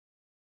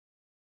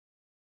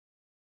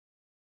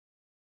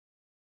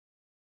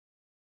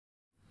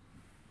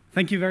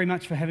Thank you very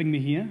much for having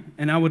me here,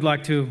 and I would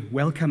like to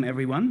welcome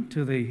everyone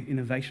to the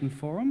Innovation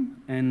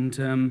Forum and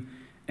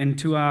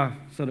to our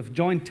sort of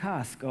joint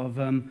task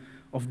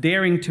of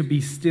daring to be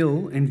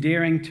still and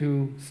daring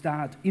to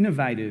start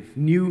innovative,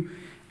 new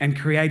and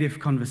creative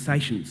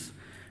conversations.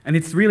 And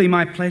it's really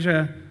my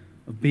pleasure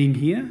of being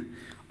here.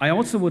 I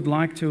also would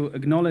like to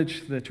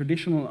acknowledge the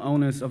traditional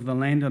owners of the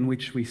land on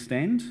which we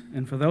stand,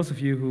 and for those of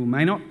you who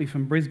may not be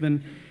from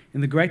Brisbane, in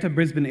the greater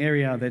Brisbane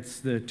area, that's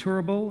the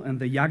Turrbal and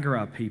the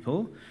Yagara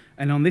people.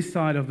 And on this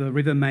side of the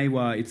River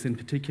Maiwar, it's in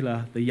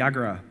particular the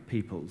Yagara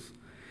peoples.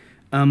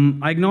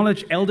 I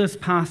acknowledge elders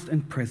past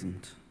and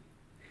present.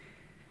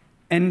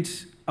 And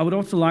I would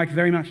also like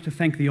very much to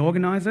thank the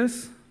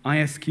organisers,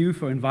 ISQ,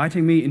 for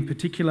inviting me, in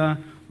particular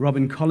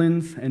Robin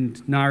Collins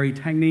and Nari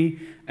Tangney,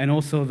 and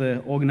also the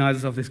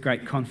organisers of this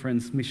great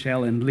conference,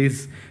 Michelle and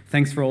Liz.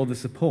 Thanks for all the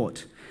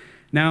support.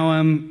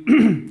 Now,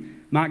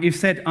 Mark, you've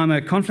said I'm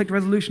a conflict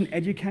resolution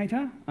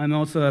educator. I'm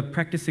also a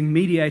practicing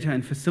mediator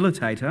and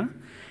facilitator.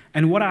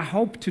 And what I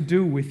hope to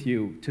do with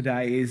you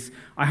today is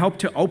I hope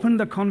to open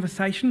the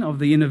conversation of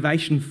the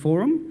Innovation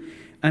Forum,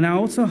 and I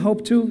also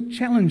hope to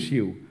challenge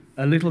you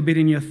a little bit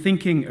in your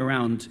thinking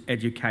around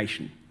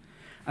education.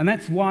 And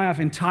that's why I've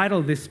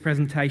entitled this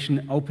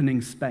presentation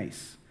Opening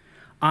Space.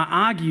 I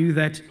argue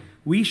that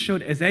we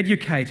should, as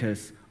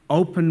educators,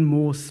 open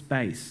more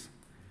space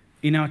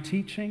in our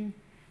teaching,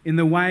 in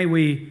the way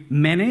we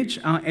manage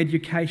our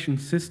education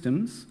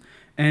systems,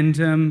 and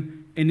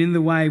in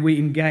the way we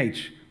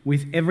engage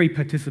with every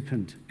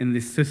participant in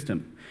this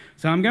system.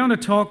 So I'm going to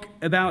talk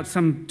about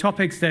some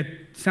topics that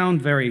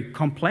sound very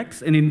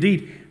complex, and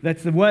indeed,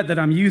 that's the word that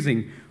I'm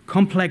using,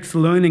 complex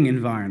learning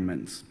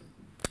environments.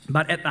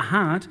 But at the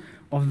heart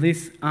of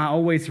this are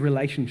always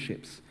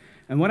relationships.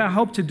 And what I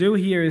hope to do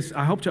here is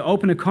I hope to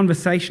open a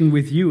conversation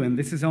with you, and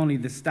this is only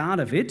the start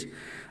of it,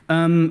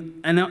 and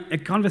a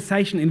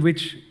conversation in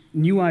which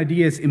new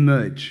ideas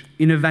emerge,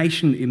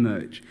 innovation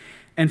emerge.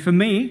 And for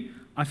me,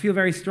 I feel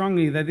very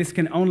strongly that this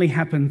can only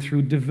happen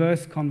through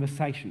diverse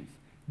conversations.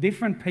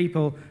 Different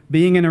people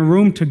being in a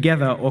room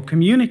together or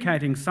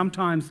communicating,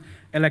 sometimes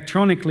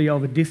electronically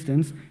over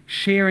distance,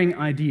 sharing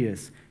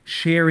ideas,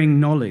 sharing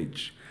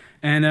knowledge.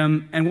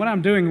 And what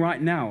I'm doing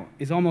right now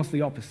is almost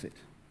the opposite.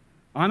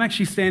 I'm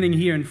actually standing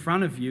here in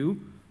front of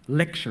you,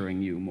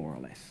 lecturing you, more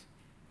or less.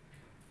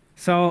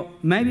 So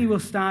maybe we'll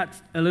start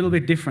a little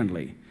bit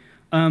differently.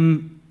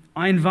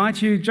 I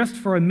invite you just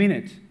for a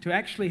minute to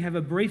actually have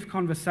a brief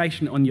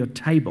conversation on your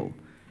table.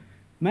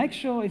 Make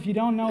sure, if you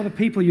don't know the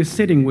people you're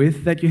sitting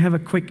with, that you have a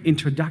quick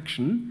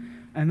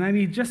introduction, and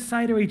maybe just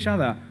say to each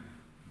other,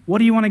 what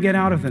do you want to get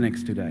out of the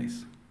next 2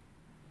 days?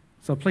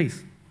 So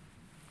please,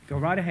 go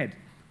right ahead.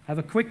 Have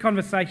a quick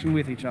conversation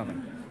with each other.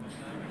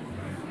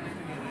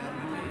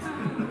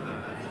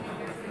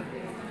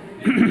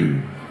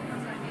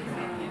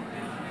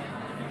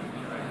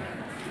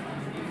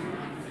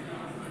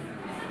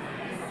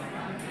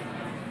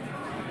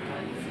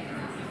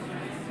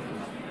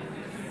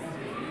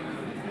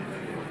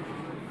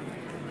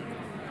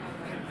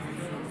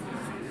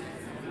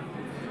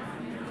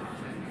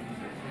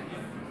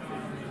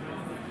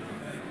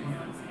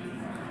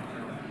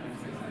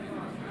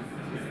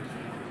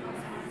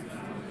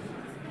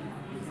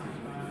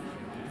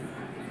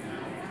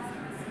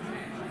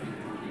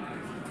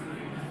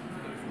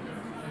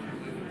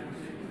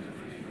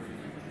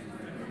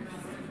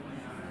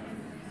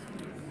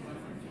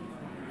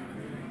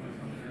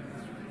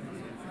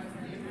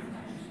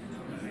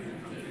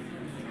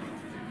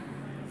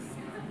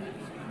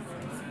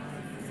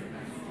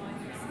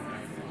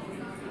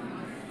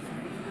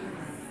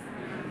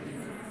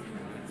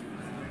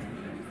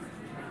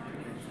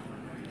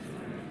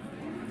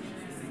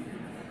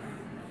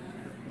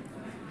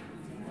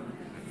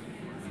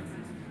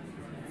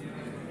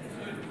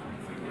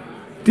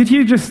 Did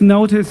you just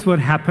notice what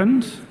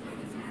happened?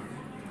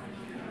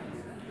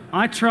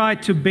 I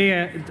tried to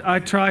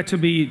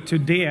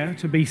dare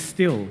to be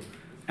still,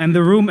 and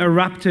the room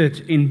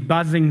erupted in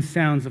buzzing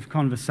sounds of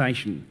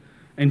conversation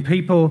and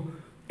people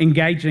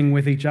engaging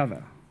with each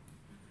other.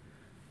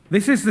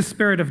 This is the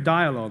spirit of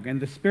dialogue and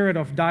the spirit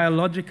of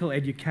dialogical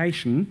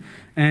education,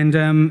 and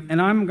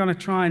I'm going to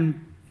try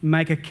and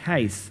make a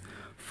case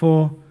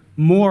for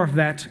more of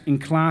that in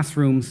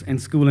classrooms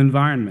and school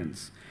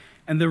environments.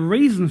 And the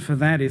reason for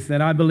that is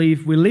that I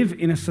believe we live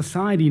in a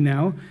society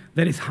now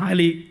that is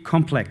highly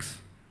complex,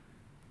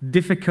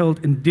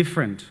 difficult and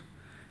different.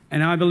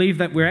 And I believe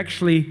that we're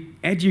actually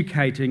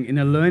educating in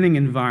a learning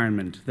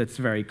environment that's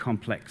very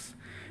complex.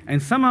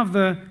 And some of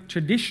the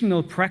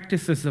traditional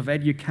practices of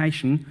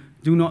education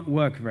do not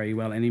work very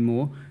well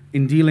anymore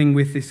in dealing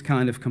with this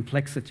kind of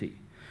complexity.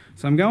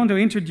 So I'm going to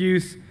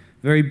introduce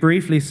very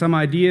briefly some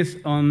ideas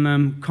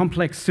on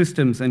complex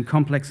systems and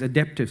complex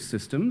adaptive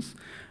systems.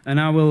 And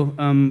I will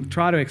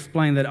try to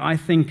explain that I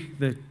think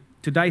that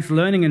today's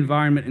learning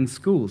environment in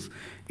schools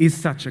is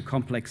such a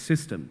complex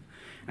system.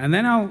 And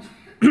then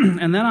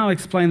I'll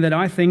explain that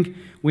I think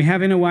we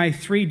have, in a way,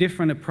 3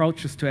 different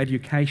approaches to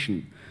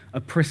education: a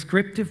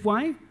prescriptive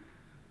way,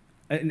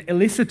 an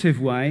elicitive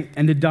way,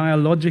 and a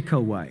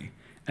dialogical way.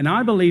 And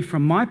I believe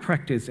from my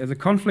practice as a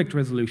conflict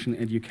resolution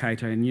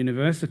educator in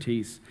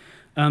universities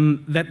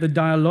that the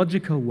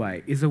dialogical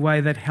way is a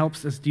way that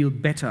helps us deal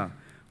better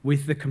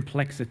with the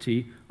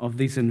complexity of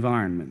these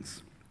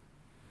environments.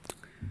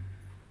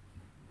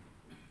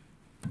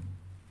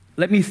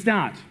 Let me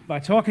start by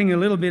talking a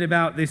little bit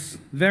about this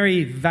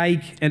very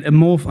vague and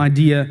amorphous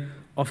idea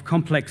of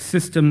complex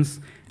systems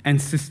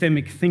and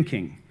systemic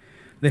thinking.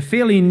 They're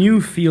fairly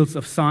new fields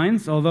of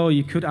science, although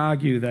you could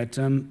argue that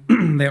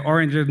their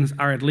origins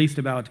are at least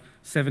about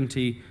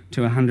 70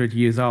 to 100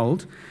 years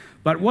old.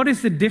 But what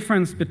is the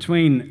difference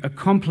between a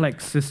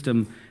complex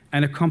system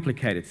and a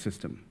complicated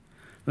system?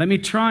 Let me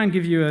try and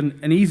give you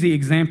an easy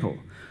example.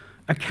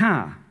 A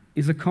car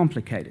is a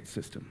complicated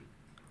system.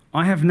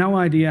 I have no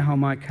idea how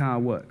my car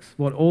works,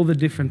 what all the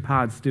different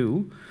parts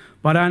do,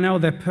 but I know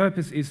their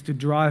purpose is to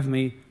drive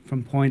me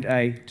from point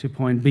A to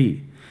point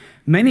B.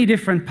 Many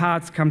different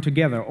parts come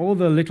together, all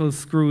the little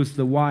screws,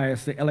 the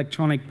wires, the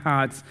electronic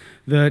parts,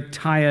 the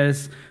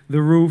tires,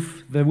 the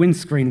roof, the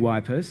windscreen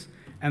wipers,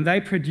 and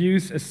they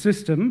produce a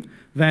system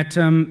that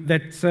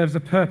serves a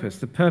purpose.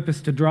 The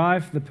purpose to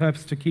drive, the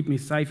purpose to keep me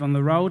safe on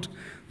the road,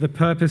 the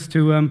purpose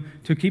to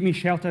keep me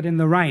sheltered in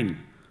the rain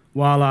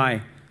while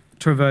I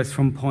traverse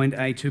from point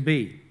A to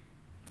B.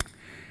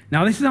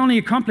 Now, this is only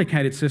a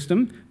complicated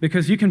system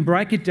because you can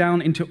break it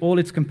down into all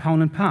its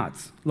component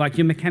parts, like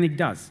your mechanic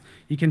does.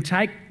 You can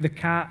take the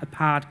car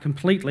apart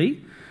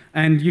completely,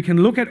 and you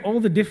can look at all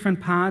the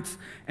different parts,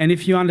 and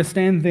if you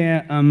understand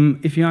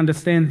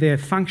their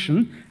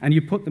function and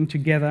you put them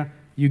together,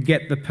 you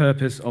get the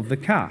purpose of the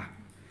car.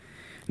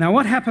 Now,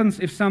 what happens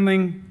if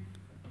something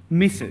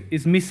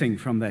is missing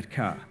from that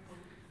car?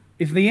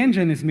 If the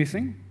engine is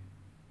missing,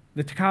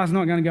 the car's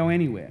not going to go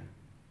anywhere.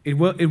 It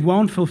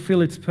won't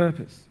fulfill its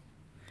purpose.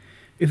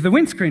 If the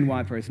windscreen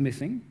wiper is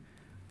missing,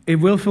 it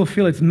will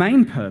fulfill its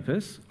main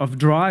purpose of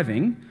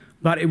driving,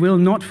 but it will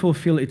not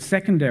fulfill its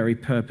secondary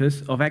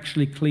purpose of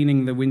actually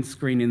cleaning the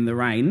windscreen in the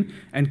rain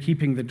and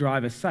keeping the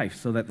driver safe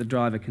so that the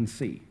driver can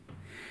see.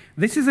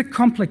 This is a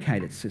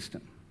complicated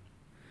system.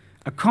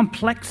 A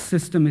complex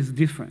system is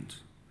different.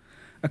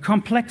 A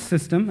complex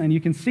system, and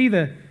you can see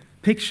the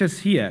pictures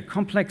here,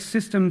 complex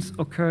systems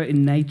occur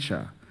in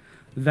nature.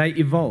 They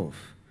evolve.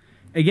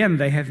 Again,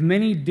 they have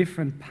many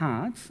different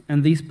parts,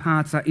 and these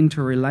parts are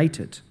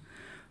interrelated.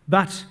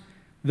 But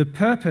the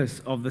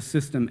purpose of the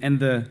system and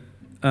the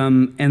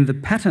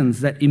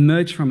patterns that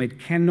emerge from it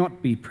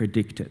cannot be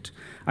predicted.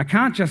 I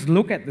can't just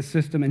look at the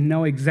system and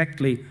know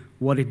exactly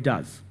what it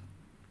does.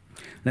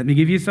 Let me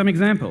give you some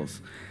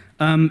examples.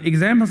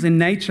 Examples in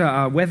nature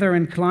are weather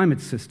and climate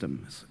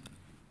systems.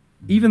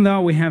 Even though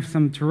we have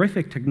some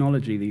terrific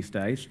technology these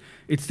days,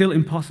 it's still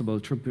impossible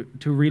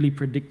to really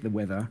predict the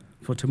weather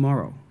for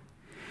tomorrow.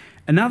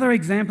 Another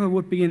example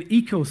would be an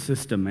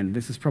ecosystem, and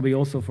this is probably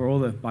also for all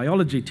the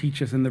biology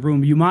teachers in the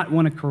room. You might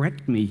want to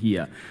correct me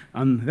here.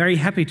 I'm very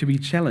happy to be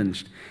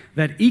challenged.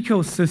 That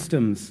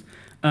ecosystems,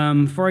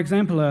 for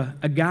example,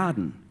 a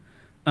garden,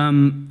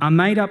 are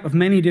made up of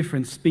many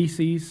different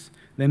species.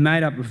 They're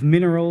made up of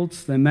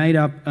minerals. They're made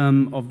up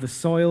of the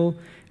soil,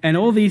 and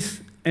all these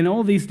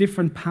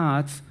different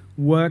parts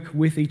work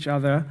with each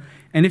other.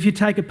 And if you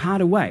take a part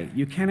away,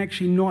 you can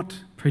actually not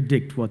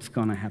predict what's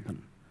going to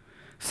happen.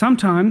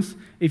 Sometimes,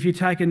 if you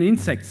take an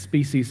insect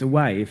species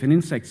away, if an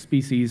insect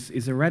species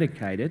is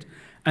eradicated,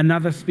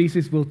 another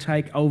species will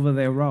take over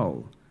their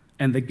role,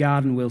 and the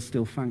garden will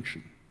still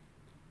function.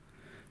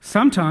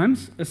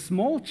 Sometimes, a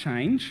small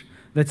change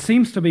that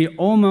seems to be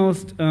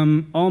almost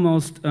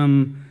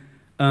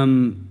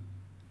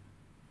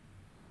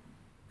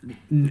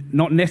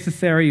not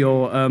necessary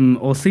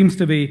or seems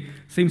to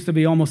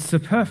be almost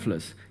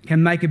superfluous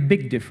can make a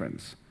big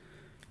difference.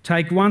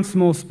 Take one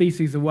small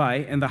species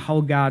away, and the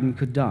whole garden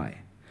could die.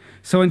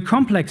 So in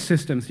complex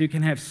systems, you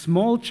can have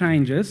small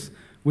changes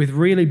with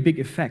really big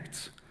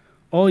effects,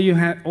 or you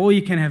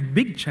can have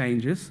big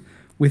changes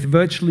with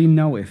virtually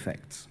no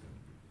effects.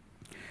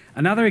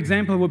 Another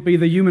example would be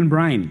the human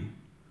brain.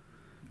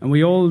 And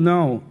we all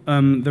know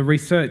the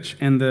research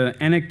and the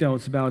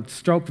anecdotes about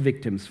stroke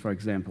victims, for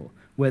example,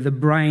 where the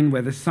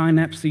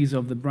synapses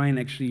of the brain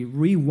actually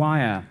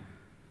rewire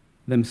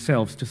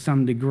themselves to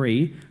some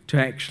degree to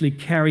actually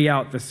carry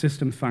out the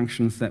system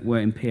functions that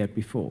were impaired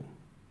before.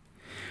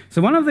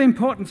 So one of the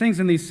important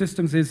things in these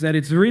systems is that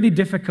it's really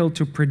difficult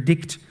to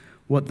predict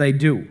what they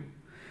do.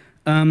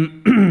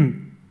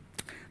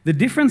 The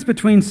difference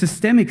between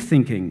systemic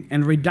thinking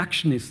and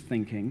reductionist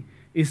thinking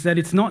is that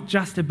it's not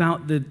just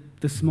about the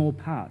small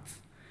parts.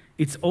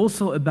 It's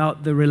also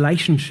about the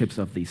relationships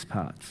of these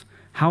parts,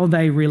 how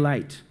they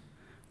relate,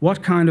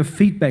 what kind of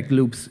feedback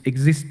loops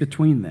exist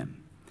between them.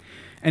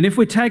 And if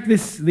we take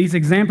these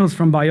examples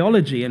from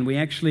biology and we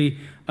actually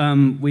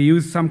we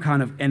use some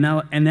kind of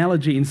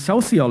analogy in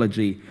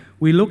sociology,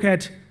 we look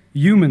at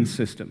human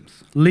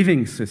systems,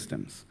 living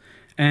systems.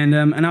 And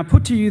I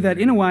put to you that,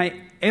 in a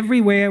way,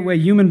 everywhere where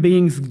human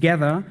beings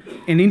gather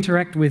and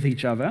interact with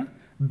each other,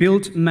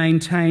 build,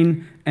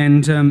 maintain,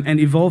 and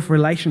evolve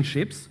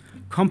relationships,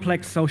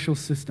 complex social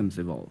systems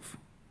evolve.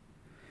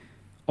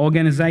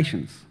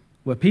 Organizations.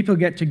 where people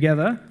get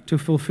together to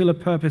fulfill a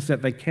purpose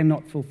that they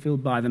cannot fulfill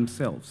by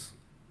themselves.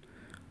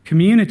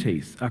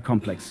 Communities are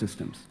complex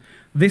systems.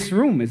 This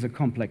room is a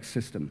complex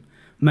system,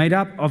 made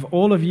up of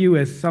all of you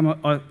as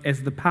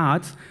the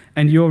parts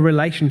and your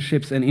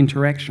relationships and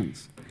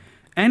interactions.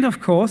 And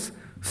of course,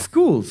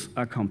 schools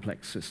are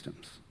complex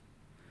systems.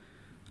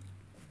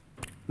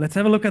 Let's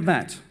have a look at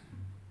that.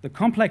 The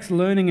complex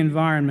learning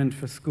environment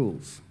for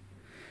schools.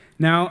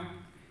 Now,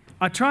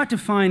 I tried to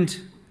find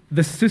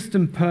the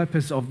system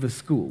purpose of the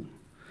school.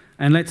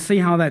 And let's see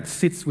how that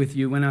sits with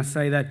you when I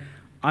say that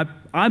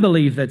I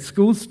believe that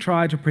schools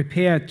try to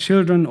prepare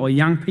children or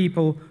young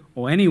people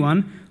or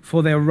anyone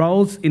for their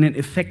roles in an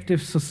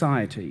effective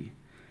society.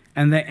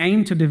 And they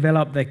aim to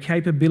develop their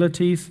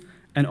capabilities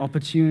and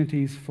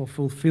opportunities for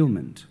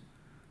fulfillment.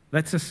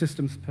 That's a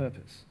system's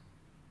purpose.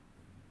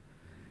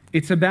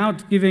 It's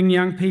about giving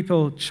young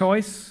people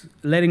choice,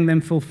 letting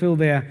them fulfill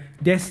their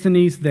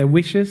destinies, their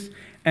wishes,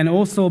 and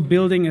also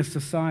building a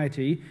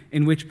society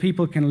in which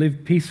people can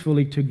live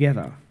peacefully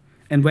together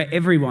and where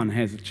everyone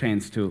has a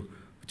chance to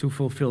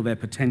fulfill their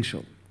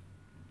potential.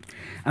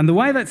 And the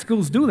way that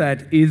schools do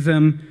that is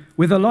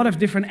with a lot of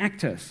different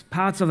actors,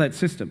 parts of that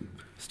system.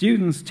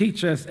 Students,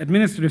 teachers,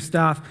 administrative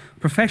staff,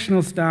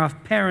 professional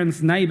staff,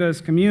 parents,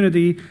 neighbors,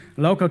 community,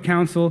 local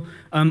council.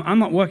 I'm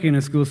not working in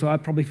a school, so I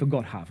probably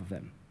forgot half of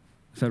them.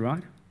 Is that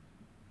right?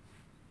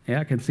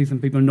 Yeah, I can see some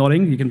people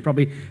nodding. You can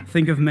probably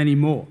think of many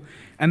more.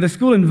 And the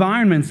school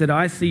environments that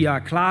I see are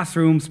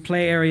classrooms,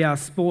 play areas,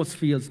 sports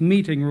fields,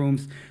 meeting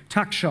rooms,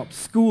 tuck shops,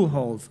 school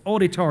halls,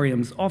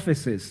 auditoriums,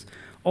 offices.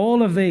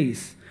 All of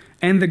these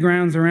and the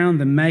grounds around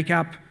them make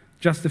up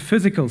just the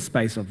physical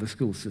space of the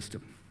school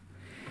system.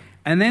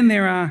 And then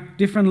there are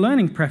different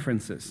learning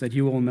preferences that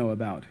you all know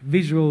about: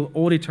 visual,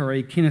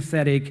 auditory,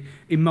 kinesthetic,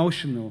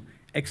 emotional,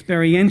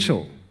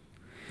 experiential.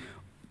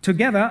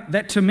 Together,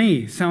 that to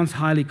me sounds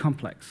highly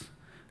complex.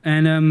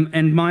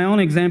 And my own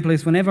example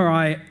is whenever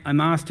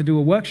I'm asked to do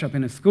a workshop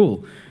in a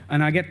school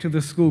and I get to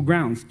the school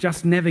grounds,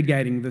 just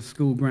navigating the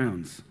school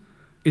grounds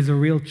is a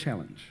real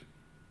challenge,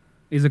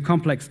 is a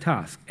complex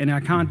task, and I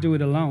can't do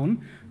it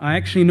alone. I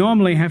actually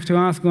normally have to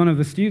ask one of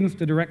the students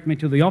to direct me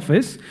to the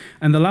office,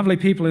 and the lovely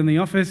people in the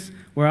office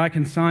where I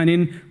can sign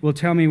in will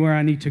tell me where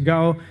I need to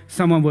go.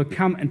 Someone will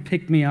come and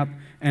pick me up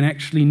and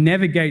actually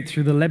navigate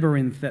through the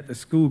labyrinth that the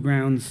school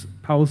grounds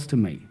pose to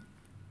me.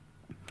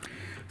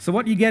 So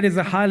what you get is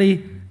a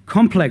highly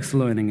complex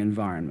learning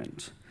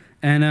environment.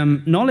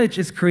 And knowledge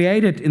is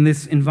created in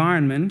this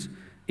environment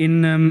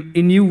in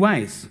new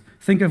ways.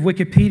 Think of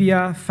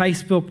Wikipedia,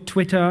 Facebook,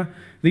 Twitter.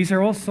 These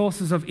are all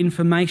sources of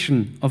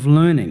information, of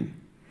learning.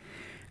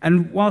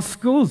 And while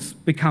schools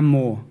become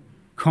more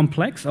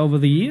complex over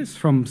the years,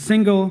 from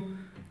single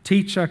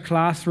teacher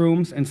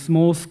classrooms and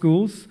small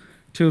schools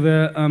to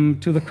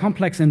the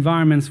complex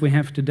environments we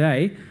have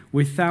today,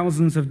 with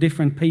thousands of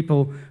different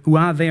people who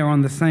are there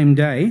on the same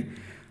day,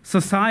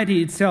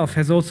 society itself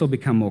has also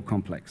become more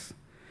complex.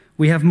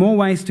 We have more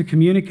ways to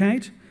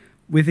communicate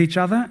with each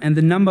other, and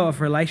the number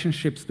of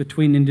relationships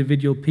between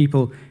individual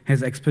people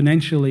has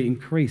exponentially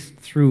increased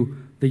through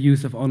the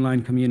use of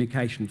online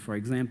communication, for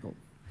example.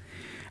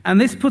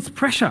 And this puts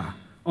pressure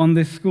on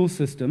this school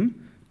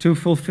system to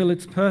fulfill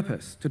its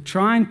purpose, to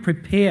try and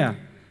prepare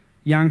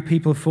young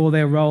people for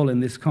their role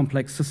in this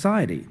complex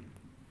society.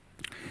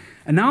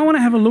 And now I want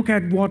to have a look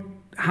at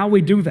how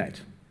we do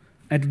that,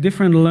 at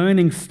different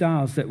learning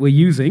styles that we're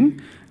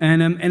using.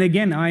 And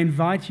again, I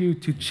invite you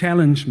to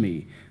challenge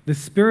me. The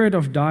spirit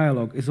of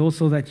dialogue is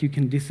also that you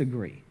can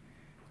disagree.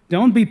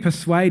 Don't be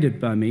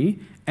persuaded by me.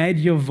 Add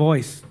your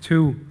voice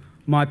to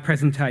my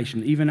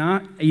presentation,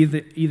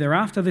 either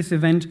after this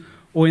event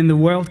or in the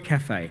World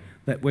Cafe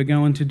that we're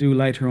going to do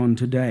later on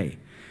today.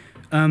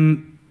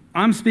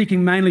 I'm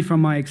speaking mainly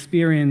from my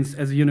experience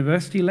as a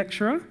university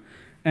lecturer,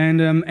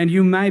 and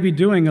you may be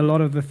doing a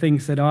lot of the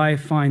things that I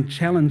find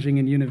challenging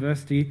in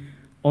university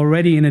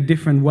already in a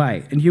different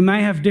way. And you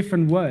may have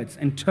different words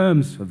and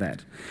terms for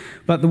that.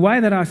 But the way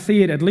that I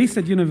see it, at least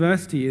at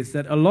university, is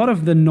that a lot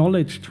of the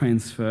knowledge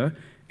transfer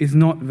is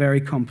not very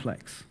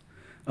complex.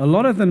 A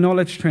lot of the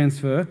knowledge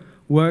transfer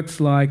works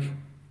like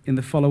in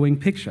the following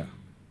picture.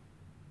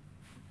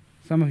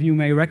 Some of you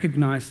may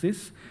recognize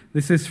this.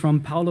 This is from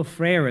Paulo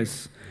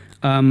Freire's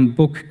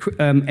book,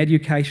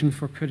 Education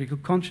for Critical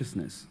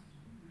Consciousness.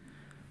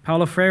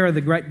 Paulo Freire, the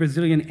great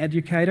Brazilian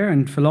educator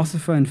and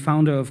philosopher and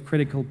founder of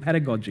critical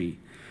pedagogy.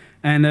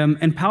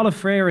 And Paulo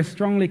Freire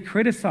strongly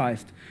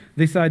criticized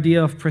this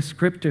idea of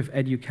prescriptive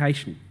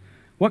education.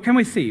 What can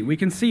we see? We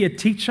can see a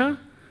teacher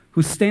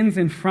who stands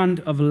in front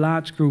of a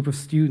large group of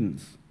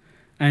students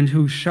and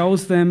who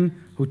shows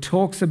them, who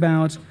talks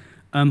about,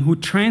 who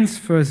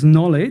transfers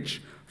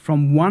knowledge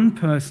from one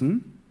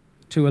person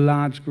to a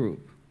large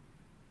group.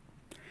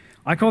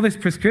 I call this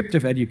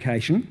prescriptive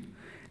education,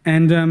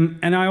 and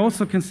I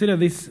also consider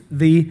this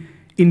the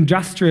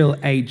industrial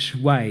age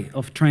way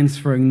of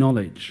transferring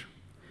knowledge.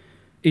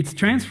 It's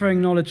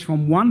transferring knowledge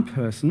from one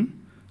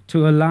person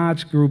to a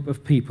large group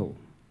of people.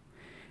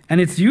 And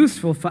it's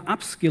useful for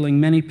upskilling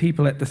many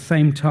people at the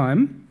same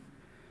time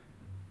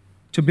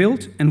to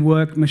build and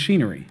work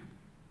machinery.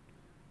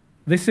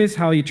 This is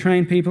how you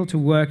train people to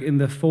work in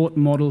the Ford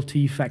Model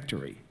T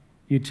factory.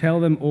 You tell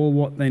them all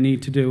what they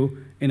need to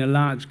do in a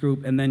large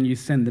group, and then you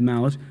send them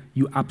out.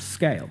 You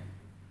upscale.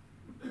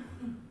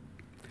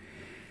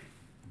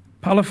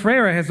 Paulo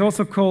Freire has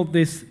also called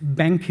this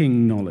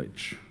banking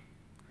knowledge.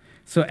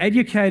 So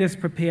educators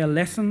prepare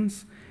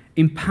lessons,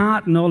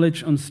 impart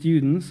knowledge on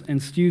students,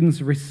 and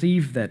students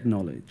receive that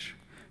knowledge.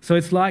 So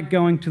it's like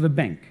going to the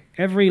bank.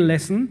 Every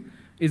lesson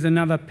is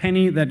another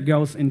penny that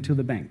goes into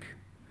the bank.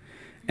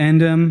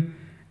 And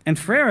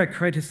Freire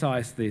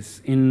criticized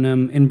this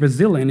in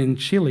Brazil and in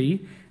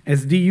Chile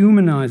as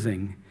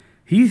dehumanizing.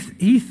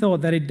 He thought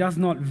that it does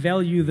not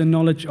value the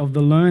knowledge of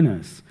the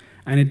learners,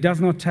 and it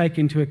does not take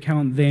into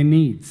account their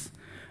needs.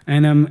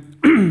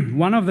 And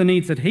one of the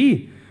needs that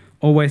he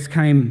always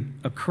came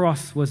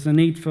across was the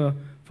need for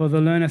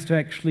the learners to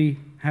actually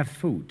have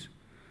food.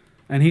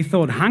 And he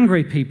thought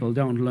hungry people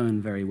don't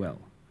learn very well.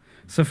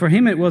 So for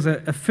him, it was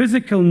a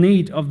physical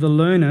need of the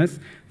learners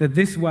that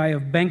this way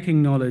of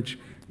banking knowledge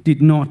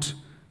did not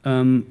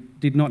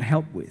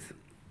help with.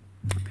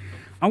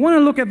 I want to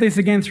look at this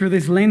again through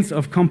this lens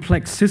of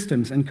complex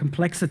systems and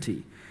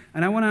complexity.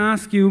 And I want to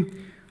ask you,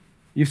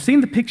 you've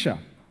seen the picture.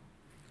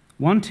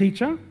 One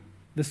teacher,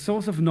 the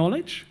source of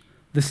knowledge,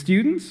 the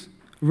students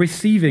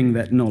receiving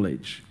that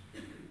knowledge.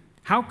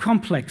 How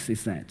complex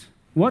is that?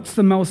 What's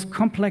the most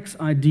complex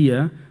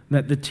idea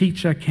that the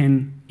teacher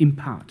can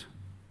impart?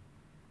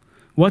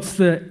 What's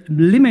the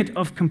limit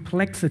of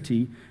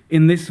complexity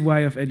in this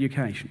way of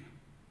education?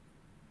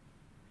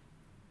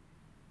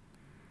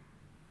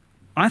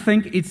 I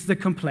think it's the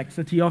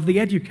complexity of the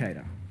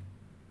educator.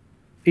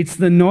 It's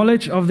the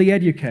knowledge of the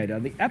educator.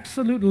 The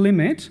absolute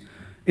limit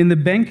in the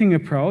banking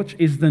approach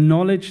is the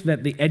knowledge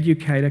that the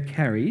educator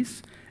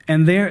carries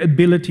and their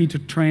ability to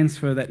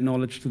transfer that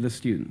knowledge to the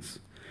students.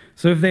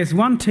 So if there's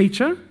one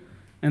teacher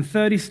and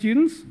 30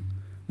 students,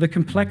 the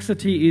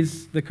complexity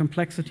is the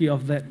complexity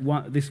of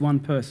this one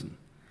person.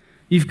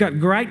 You've got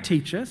great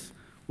teachers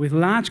with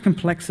large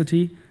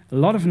complexity, a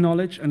lot of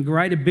knowledge, and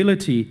great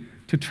ability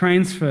to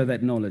transfer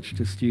that knowledge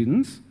to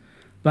students,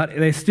 but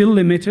they're still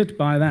limited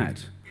by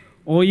that.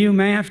 Or you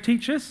may have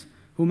teachers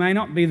who may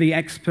not be the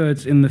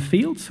experts in the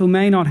fields, who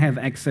may not have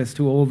access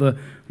to all the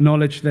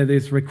knowledge that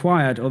is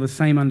required or the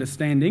same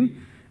understanding,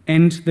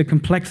 and the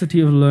complexity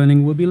of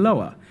learning will be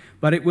lower.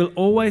 But it will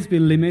always be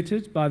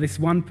limited by this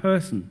one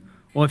person,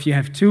 or if you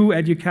have two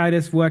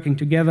educators working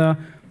together,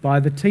 by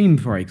the team,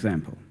 for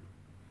example.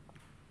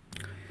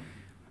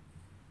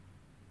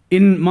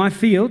 In my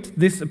field,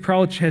 this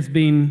approach has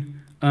been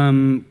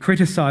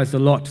criticized a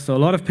lot. So a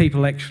lot of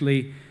people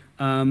actually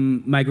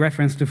make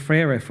reference to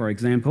Freire, for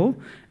example,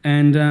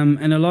 and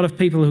a lot of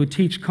people who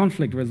teach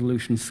conflict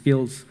resolution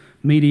skills,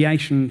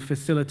 mediation,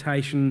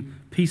 facilitation,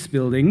 peace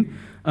building,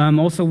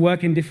 also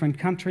work in different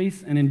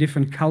countries and in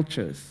different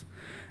cultures.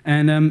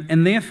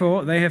 And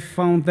therefore, they have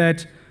found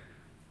that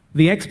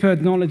the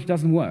expert knowledge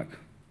doesn't work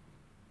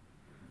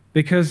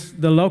because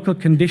the local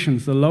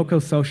conditions, the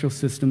local social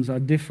systems are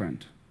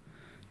different.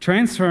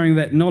 Transferring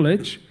that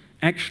knowledge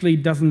actually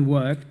doesn't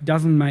work,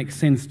 doesn't make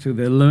sense to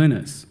the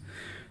learners.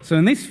 So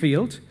in this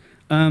field,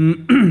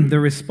 the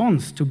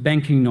response to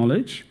banking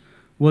knowledge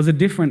was a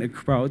different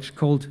approach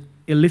called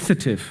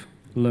elicitive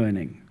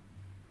learning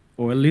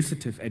or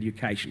elicitive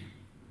education.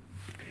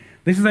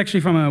 This is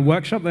actually from a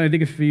workshop that I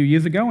did a few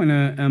years ago in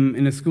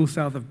a school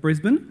south of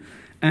Brisbane.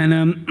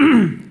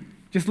 And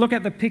just look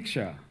at the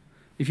picture.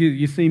 If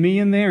you see me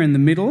in there in the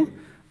middle,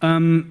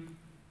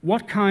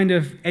 what kind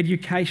of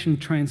education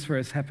transfer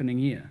is happening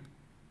here?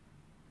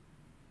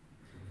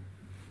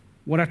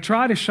 What I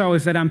try to show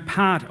is that I'm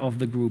part of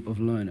the group of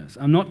learners.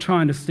 I'm not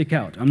trying to stick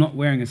out. I'm not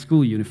wearing a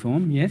school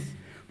uniform, yes,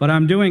 but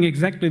I'm doing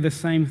exactly the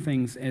same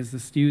things as the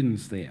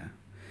students there.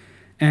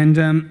 And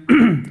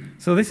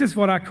so this is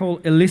what I call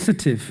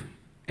elicitive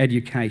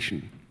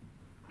education.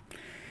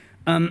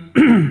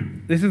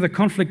 This is a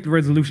conflict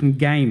resolution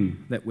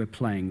game that we're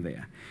playing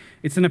there.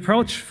 It's an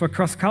approach for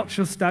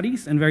cross-cultural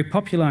studies and very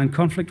popular in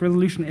conflict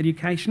resolution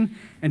education.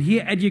 And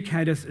here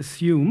educators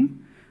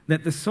assume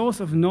that the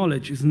source of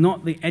knowledge is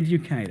not the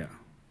educator.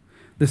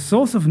 The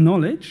source of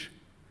knowledge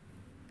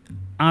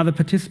are the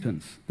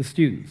participants, the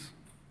students.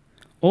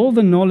 All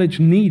the knowledge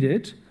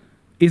needed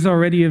is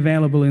already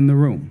available in the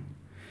room.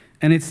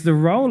 And it's the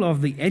role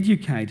of the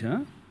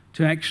educator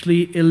to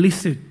actually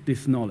elicit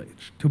this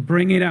knowledge, to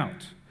bring it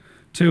out,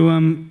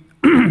 to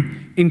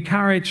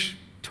encourage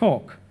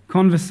talk,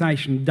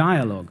 conversation,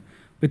 dialogue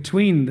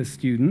between the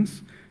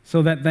students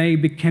so that they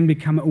can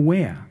become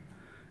aware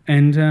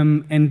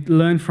and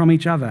learn from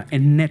each other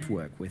and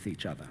network with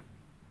each other.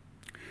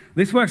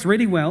 This works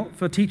really well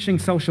for teaching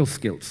social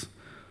skills.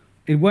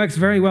 It works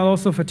very well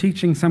also for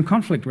teaching some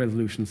conflict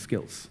resolution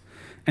skills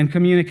and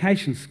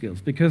communication skills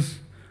because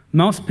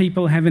most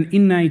people have an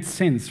innate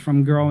sense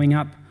from growing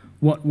up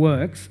what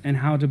works and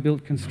how to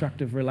build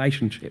constructive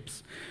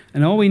relationships.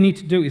 And all we need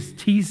to do is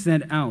tease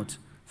that out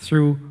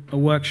through a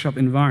workshop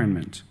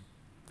environment.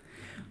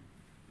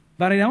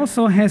 But it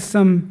also has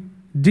some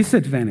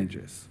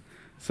disadvantages.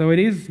 So it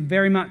is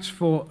very much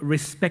for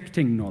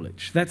respecting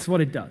knowledge. That's what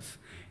it does.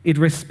 It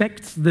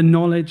respects the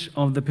knowledge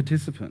of the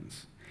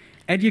participants.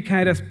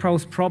 Educators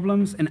pose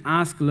problems and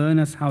ask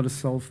learners how to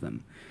solve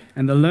them.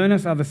 And the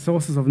learners are the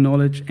sources of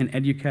knowledge and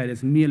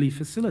educators merely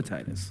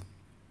facilitators.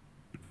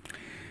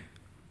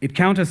 It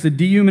counters the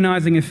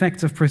dehumanizing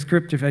effects of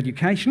prescriptive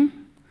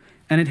education,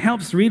 and it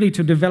helps really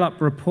to develop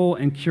rapport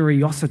and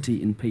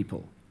curiosity in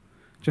people.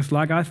 Just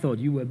like I thought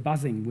you were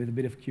buzzing with a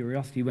bit of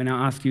curiosity when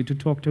I asked you to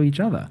talk to each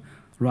other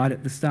right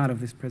at the start of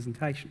this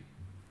presentation.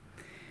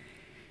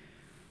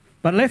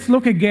 But let's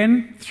look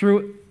again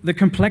through the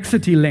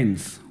complexity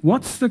lens.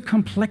 What's the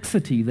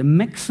complexity, the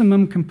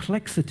maximum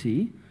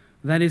complexity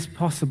that is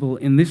possible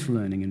in this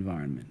learning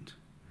environment?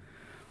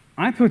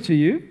 I put to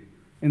you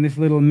in this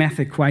little math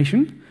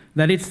equation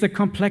that it's the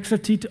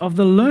complexity of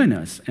the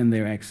learners and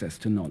their access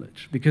to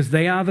knowledge, because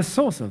they are the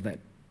source of that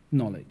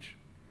knowledge.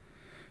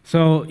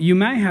 So you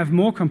may have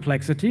more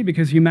complexity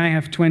because you may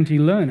have 20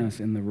 learners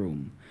in the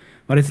room,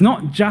 but it's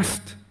not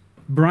just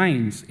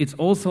brains, it's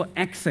also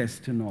access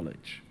to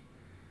knowledge.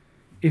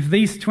 If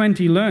these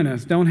 20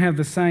 learners don't have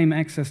the same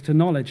access to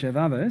knowledge as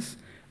others,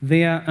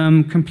 their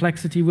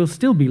complexity will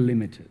still be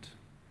limited.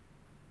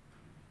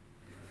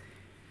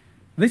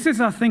 This is,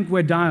 I think,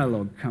 where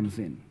dialogue comes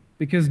in,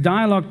 because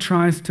dialogue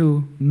tries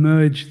to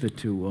merge the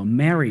two, or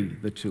marry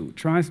the two,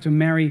 tries to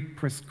marry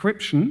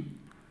prescription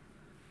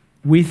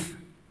with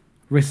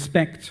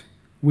respect,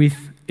 with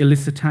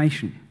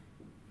elicitation.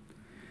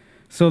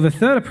 So the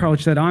third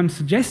approach that I'm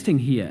suggesting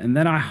here, and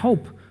that I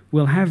hope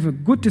we'll have a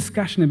good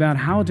discussion about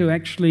how to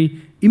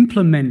actually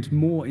implement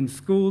more in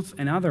schools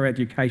and other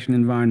education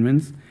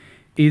environments,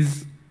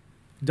 is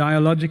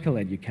dialogical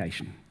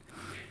education.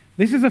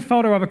 This is a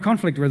photo of a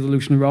conflict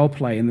resolution role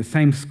play in the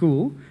same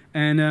school,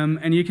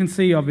 and you can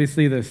see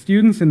obviously the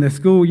students in their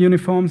school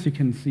uniforms, you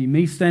can see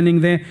me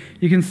standing there,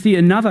 you can see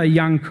another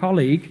young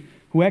colleague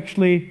who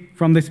actually,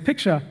 from this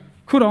picture,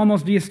 could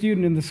almost be a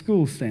student in the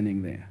school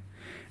standing there.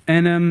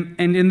 And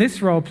in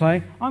this role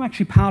play, I'm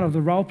actually part of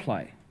the role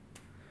play.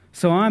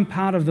 So I'm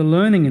part of the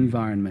learning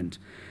environment.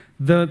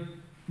 The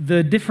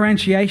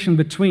differentiation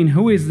between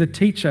who is the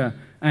teacher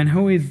and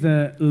who is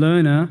the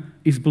learner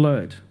is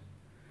blurred.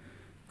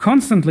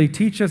 Constantly,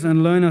 teachers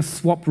and learners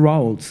swap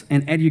roles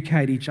and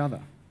educate each other.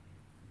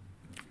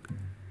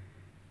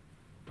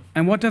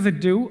 And what does it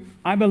do?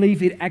 I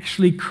believe it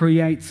actually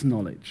creates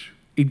knowledge.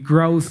 It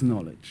grows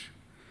knowledge.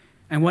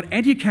 And what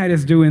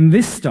educators do in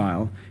this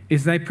style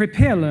is they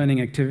prepare learning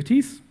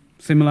activities,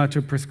 similar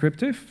to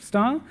prescriptive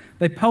style,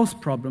 they pose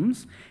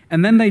problems,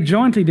 and then they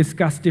jointly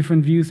discuss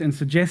different views and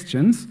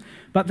suggestions,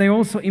 but they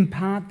also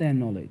impart their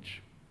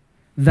knowledge.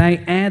 They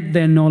add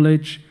their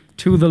knowledge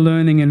to the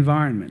learning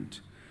environment.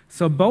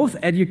 So both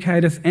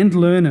educators and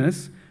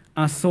learners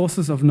are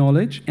sources of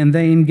knowledge, and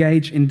they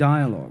engage in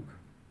dialogue.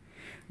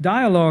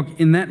 Dialogue,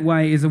 in that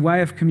way, is a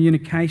way of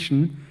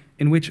communication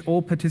in which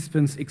all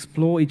participants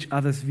explore each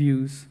other's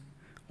views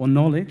or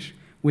knowledge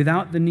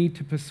without the need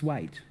to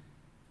persuade.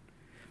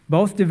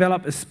 Both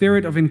develop a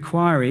spirit of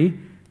inquiry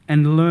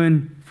and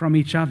learn from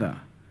each other.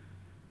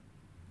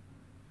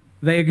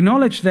 They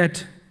acknowledge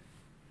that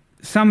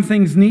some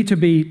things need to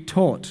be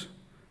taught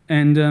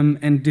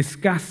and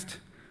discussed,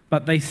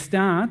 but they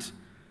start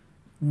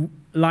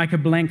like a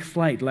blank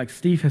slate, like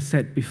Steve has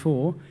said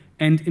before,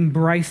 and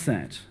embrace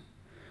that.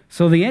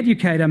 So the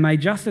educator may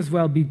just as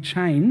well be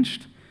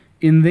changed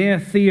in their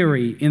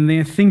theory, in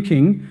their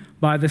thinking,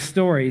 by the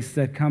stories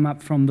that come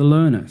up from the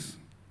learners.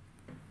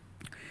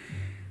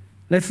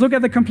 Let's look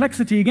at the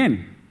complexity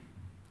again.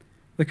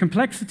 The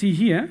complexity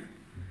here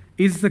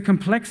is the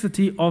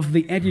complexity of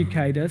the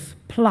educators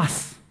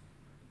plus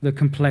the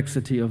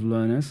complexity of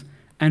learners,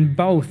 and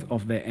both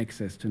of their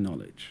access to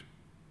knowledge.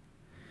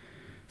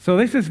 So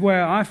this is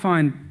where I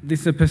find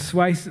this a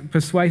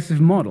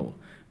persuasive model,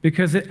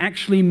 because it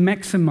actually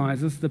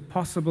maximizes the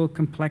possible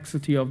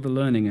complexity of the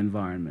learning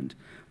environment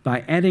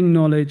by adding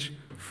knowledge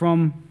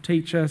from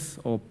teachers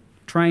or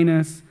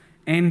trainers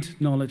and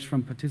knowledge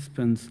from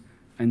participants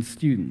and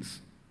students.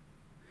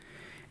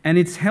 And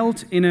it's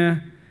held in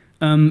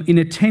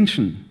a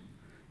tension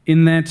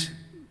in that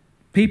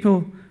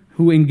people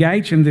who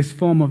engage in this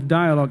form of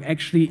dialogue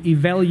actually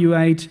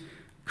evaluate,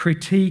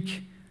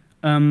 critique,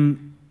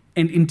 and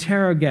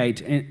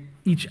interrogate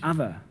each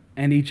other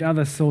and each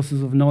other's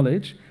sources of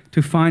knowledge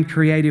to find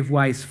creative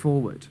ways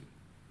forward.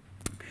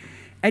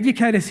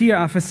 Educators here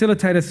are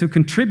facilitators who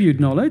contribute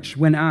knowledge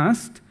when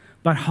asked,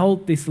 but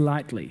hold this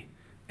lightly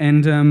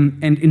and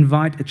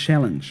invite a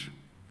challenge.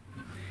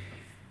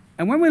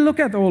 And when we look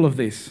at all of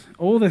this,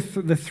 all the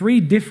three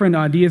different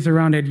ideas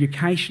around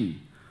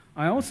education,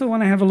 I also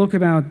want to have a look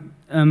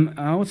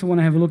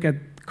at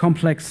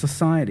complex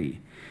society.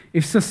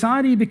 If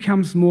society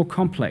becomes more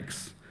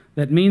complex,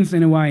 that means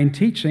in a way in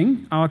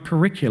teaching, our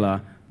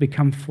curricula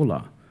become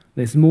fuller.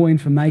 There's more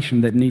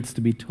information that needs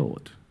to be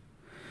taught.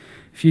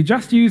 If you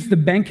just use the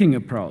banking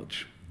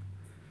approach,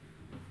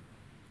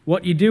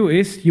 what you do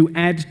is you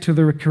add to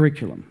the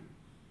curriculum.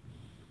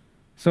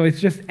 So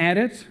it's just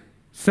added.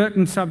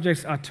 Certain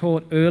subjects are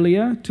taught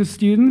earlier to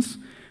students,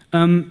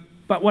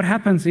 but what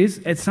happens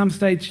is at some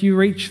stage you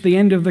reach the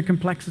end of the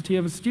complexity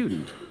of a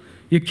student.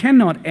 You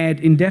cannot add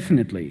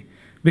indefinitely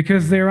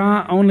because there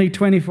are only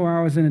 24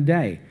 hours in a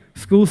day.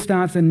 School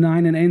starts at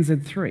 9 and ends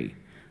at 3.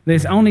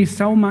 There's only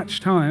so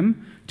much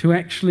time to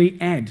actually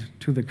add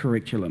to the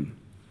curriculum.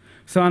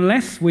 So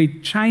unless we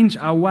change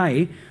our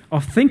way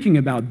of thinking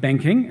about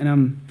banking, and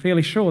I'm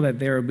fairly sure that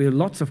there will be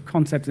lots of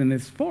concepts in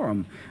this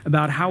forum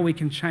about how we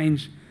can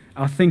change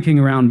our thinking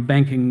around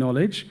banking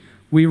knowledge,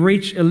 we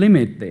reach a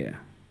limit there.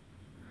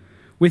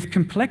 With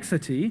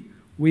complexity,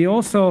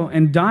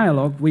 and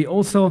dialogue, we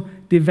also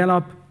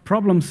develop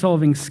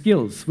problem-solving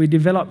skills. We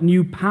develop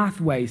new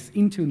pathways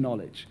into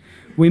knowledge.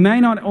 We may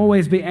not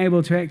always be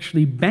able to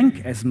actually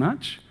bank as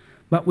much,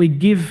 but we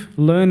give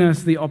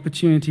learners the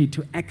opportunity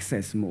to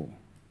access more.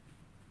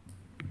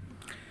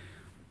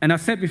 And I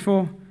said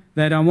before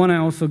that I want to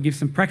also give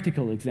some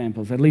practical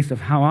examples, at least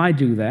of how I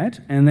do that,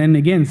 and then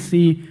again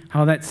see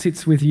how that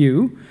sits with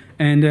you,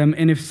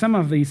 and if some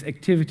of these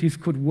activities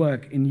could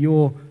work in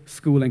your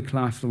school and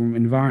classroom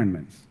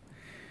environments.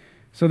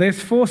 So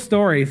there's 4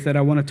 stories that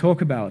I want to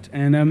talk about,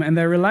 and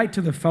they relate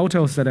to the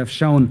photos that I've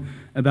shown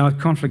about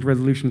conflict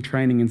resolution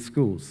training in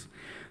schools.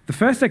 The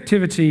first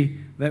activity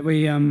that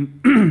we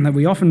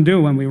often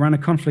do when we run a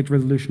conflict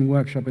resolution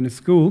workshop in a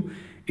school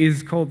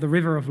is called the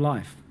River of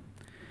Life.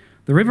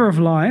 The River of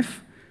Life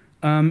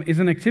is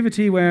an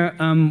activity where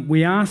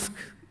we ask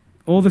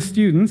all the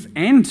students,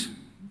 and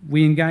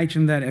we engage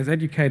in that as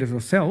educators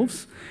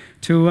ourselves,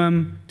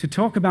 to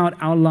talk about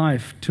our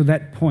life to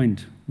that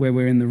point where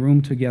we're in the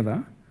room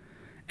together,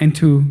 and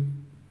to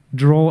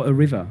draw a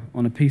river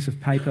on a piece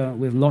of paper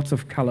with lots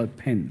of colored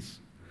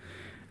pens.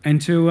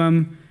 And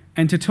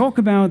to talk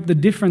about the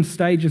different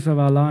stages of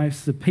our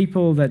lives, the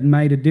people that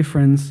made a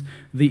difference,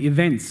 the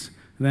events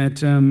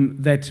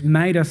that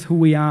made us who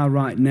we are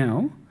right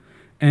now.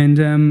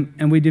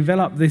 And we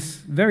develop this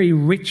very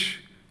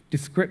rich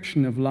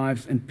description of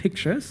lives and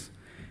pictures.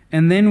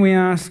 And then we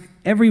ask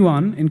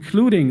everyone,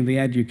 including the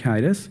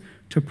educators,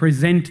 to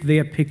present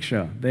their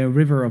picture, their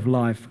river of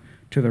life,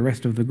 to the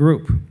rest of the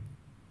group.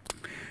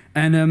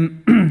 And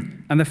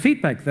the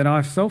feedback that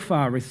I've so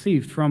far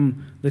received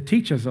from the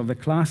teachers of the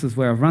classes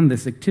where I've run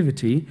this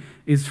activity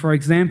is, for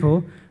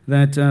example,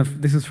 that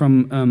this is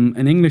from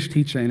an English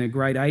teacher in a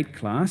grade 8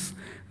 class,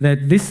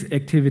 that this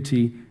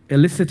activity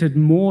elicited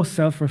more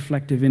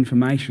self-reflective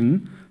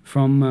information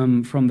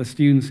from the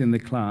students in the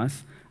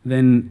class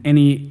than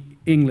any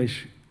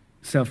English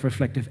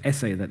self-reflective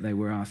essay that they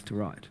were asked to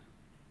write.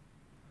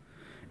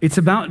 It's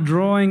about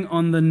drawing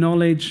on the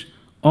knowledge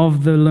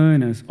of the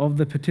learners, of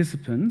the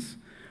participants,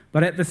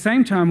 but at the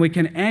same time we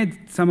can add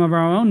some of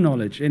our own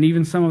knowledge and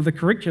even some of the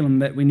curriculum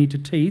that we need to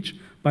teach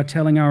by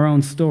telling our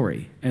own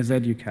story as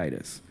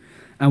educators.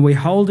 And we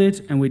hold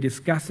it and we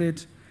discuss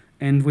it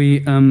and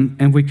we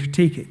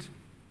critique it.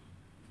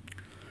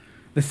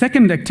 The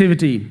second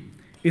activity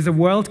is a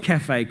World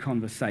Cafe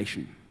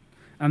conversation.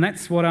 And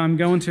that's what I'm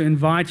going to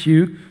invite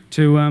you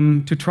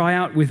to try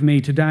out with me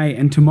today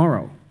and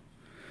tomorrow.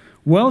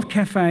 World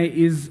Cafe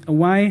is a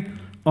way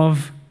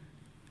of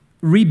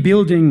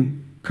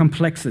rebuilding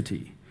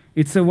complexity.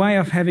 It's a way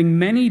of having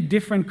many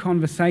different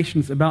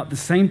conversations about the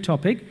same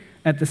topic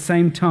at the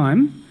same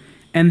time,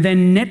 and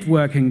then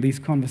networking these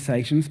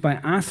conversations by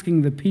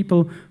asking the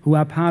people who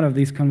are part of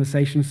these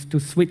conversations to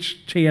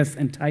switch chairs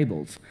and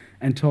tables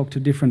and talk to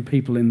different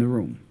people in the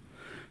room.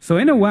 So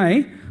in a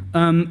way,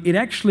 it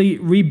actually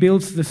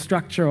rebuilds the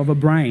structure of a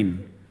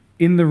brain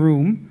in the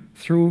room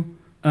through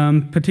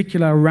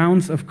particular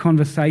rounds of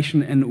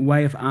conversation and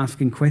way of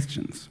asking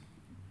questions.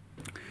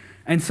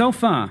 And so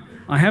far,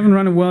 I haven't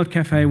run a World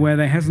Cafe where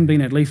there hasn't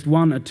been at least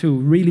 1 or 2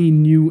 really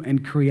new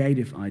and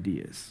creative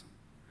ideas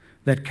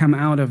that come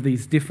out of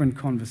these different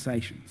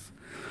conversations.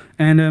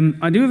 And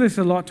I do this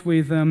a lot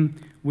with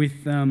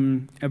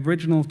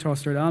Aboriginal Torres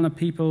Strait Islander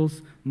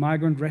peoples,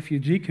 migrant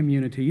refugee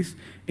communities,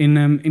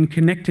 in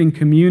connecting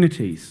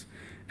communities.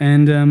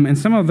 And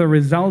some of the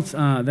results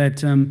are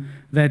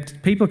that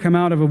people come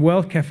out of a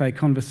World Cafe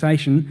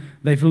conversation,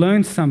 they've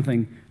learned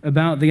something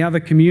about the other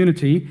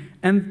community,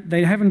 and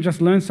they haven't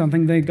just learned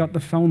something, they got the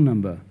phone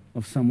number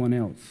of someone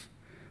else.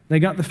 They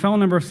got the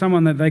phone number of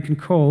someone that they can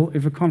call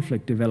if a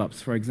conflict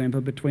develops, for example,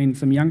 between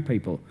some young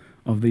people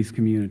of these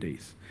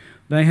communities.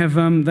 They have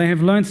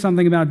learned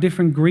something about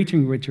different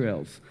greeting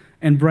rituals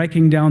and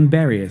breaking down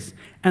barriers,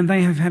 and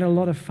they have had a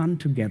lot of fun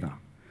together.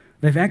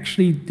 They've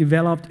actually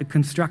developed a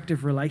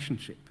constructive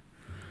relationship.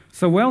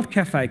 So World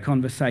Cafe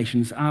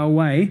conversations are a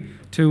way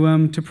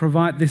to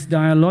provide this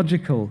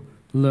dialogical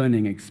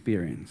learning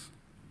experience.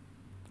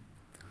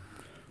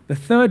 The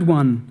third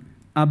one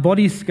are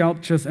body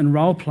sculptures and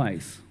role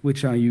plays,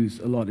 which I use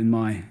a lot in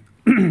my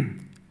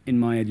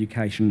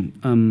education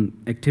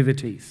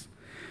activities.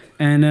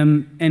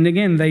 And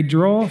again, they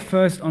draw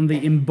first on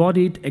the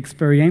embodied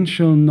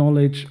experiential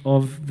knowledge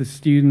of the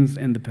students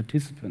and the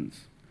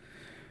participants.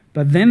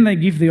 But then they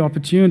give the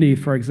opportunity,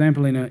 for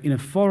example, in a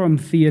forum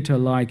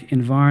theatre-like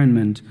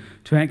environment,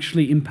 to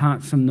actually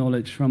impart some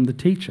knowledge from the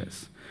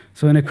teachers.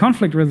 So in a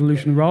conflict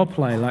resolution role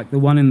play, like the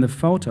one in the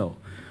photo,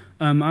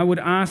 I would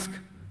ask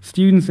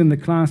students in the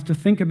class to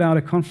think about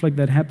a conflict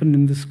that happened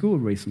in the school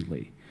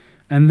recently,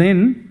 and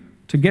then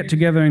to get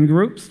together in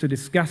groups, to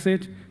discuss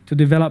it, to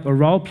develop a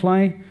role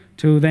play,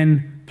 to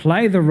then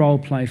play the role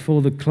play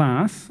for the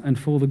class and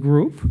for the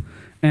group.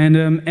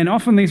 And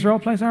often these role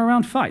plays are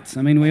around fights.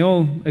 I mean, we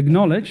all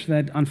acknowledge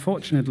that,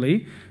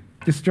 unfortunately,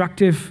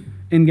 destructive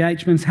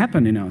engagements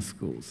happen in our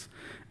schools.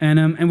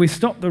 And we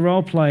stop the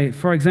role play,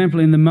 for example,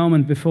 in the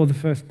moment before the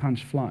first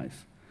punch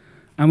flies.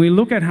 And we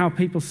look at how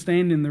people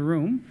stand in the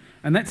room,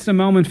 and that's the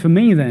moment for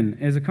me then,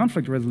 as a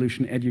conflict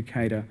resolution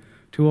educator,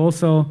 to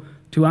also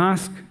to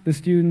ask the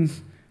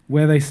students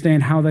where they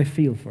stand, how they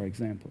feel, for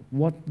example,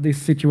 what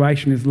this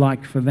situation is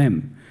like for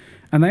them.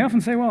 And they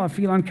often say, well, I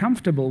feel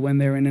uncomfortable when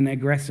they're in an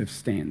aggressive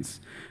stance.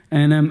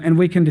 And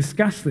we can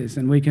discuss this,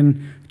 and we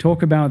can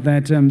talk about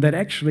that, that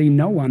actually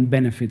no one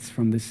benefits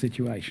from this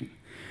situation.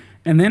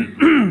 And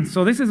then,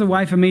 so this is a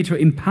way for me to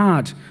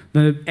impart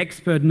the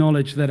expert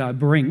knowledge that I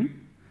bring.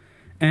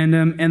 And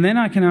then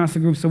I can ask the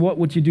group, so what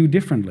would you do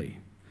differently?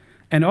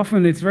 And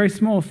often it's very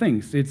small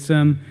things.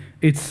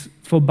 It's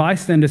for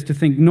bystanders to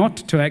think not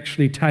to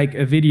actually take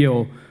a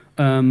video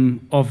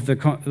of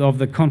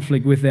the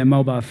conflict with their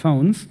mobile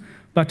phones,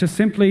 but to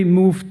simply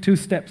move 2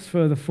 steps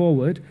further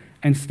forward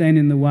and stand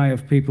in the way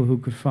of people who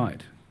could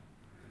fight.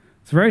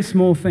 It's very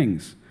small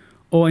things.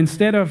 Or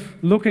instead of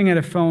looking at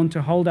a phone,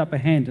 to hold up a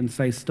hand and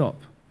say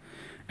stop.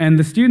 And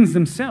the students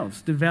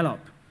themselves develop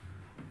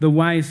the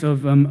ways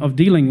of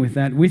dealing with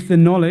that, with the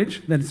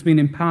knowledge that's been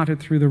imparted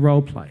through the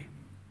role play.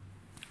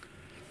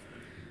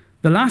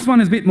 The last one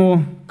is a bit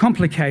more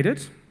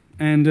complicated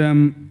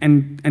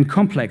and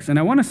complex, and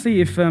I want to see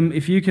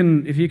if you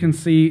can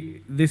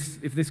see this,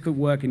 if this could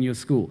work in your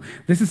school.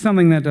 This is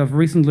something that I've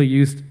recently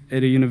used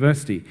at a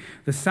university.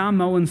 The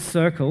Samoan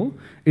circle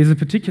is a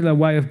particular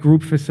way of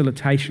group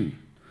facilitation,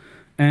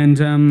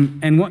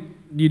 and what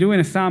you do in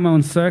a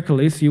Samoan circle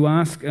is you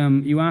ask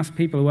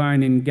people who are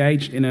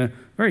engaged in a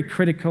very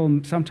critical,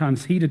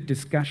 sometimes heated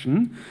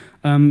discussion.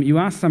 You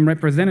ask some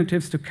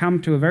representatives to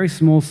come to a very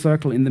small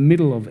circle in the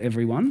middle of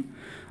everyone,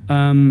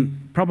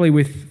 probably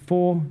with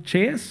 4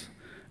 chairs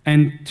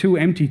and 2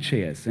 empty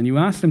chairs. And you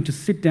ask them to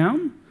sit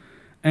down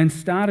and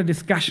start a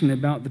discussion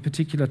about the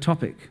particular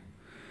topic.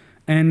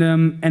 And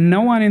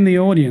no one in the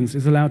audience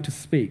is allowed to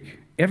speak.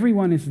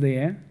 Everyone is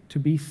there to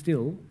be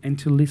still and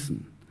to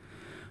listen.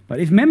 But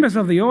if members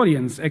of the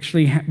audience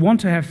actually want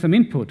to have some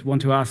input,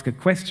 want to ask a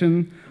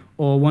question,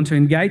 or want to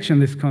engage in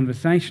this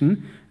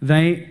conversation,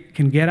 they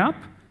can get up,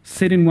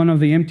 sit in one of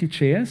the empty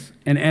chairs,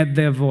 and add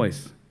their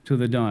voice to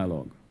the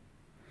dialogue.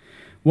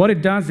 What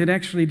it does, it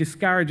actually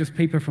discourages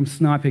people from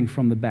sniping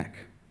from the back.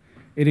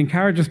 It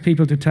encourages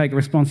people to take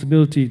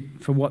responsibility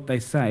for what they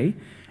say,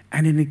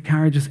 and it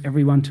encourages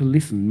everyone to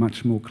listen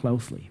much more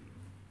closely.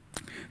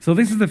 So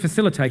this is the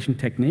facilitation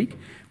technique.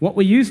 What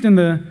we used in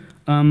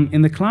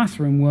the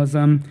classroom was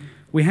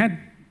we had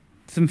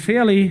some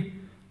fairly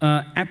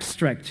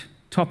abstract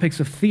topics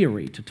of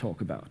theory to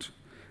talk about.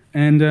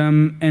 And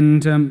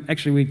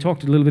actually, we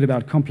talked a little bit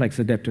about complex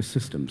adaptive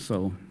systems,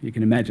 so you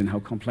can imagine how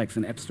complex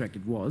and abstract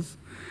it was.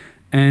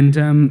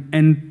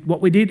 And what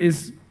we did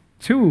is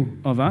 2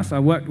 of us, I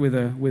worked with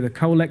a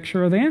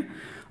co-lecturer there,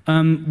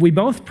 we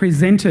both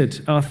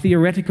presented our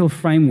theoretical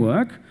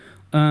framework,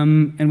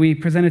 and we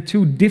presented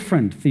 2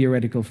 different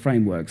theoretical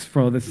frameworks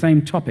for the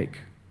same topic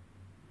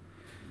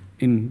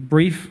in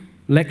brief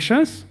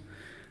lectures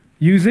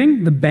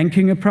using the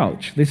banking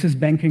approach. This is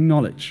banking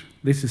knowledge.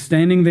 This is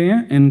standing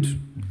there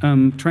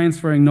and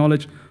transferring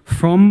knowledge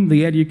from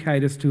the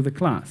educators to the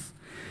class.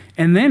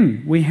 And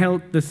then we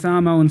held the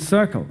Samoan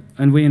circle,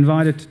 and we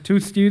invited 2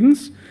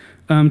 students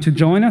to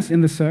join us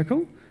in the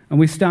circle, and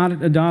we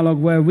started a dialogue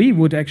where we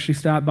would actually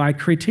start by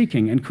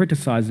critiquing and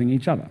criticizing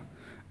each other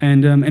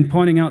and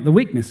pointing out the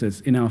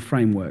weaknesses in our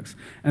frameworks.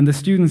 And the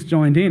students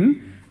joined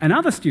in, and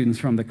other students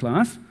from the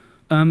class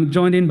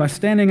joined in by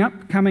standing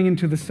up, coming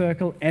into the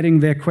circle, adding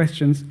their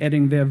questions,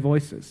 adding their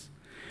voices.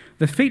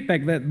 The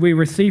feedback that we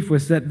received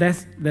was that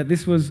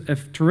this was a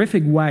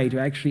terrific way to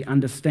actually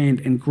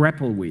understand and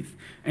grapple with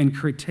and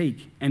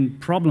critique and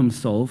problem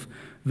solve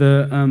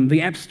the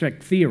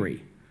abstract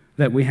theory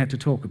that we had to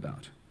talk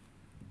about.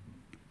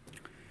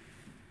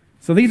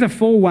 So these are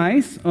 4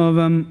 ways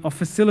of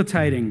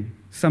facilitating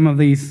some of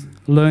these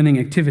learning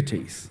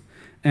activities.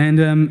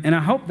 And I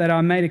hope that I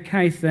made a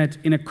case that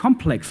in a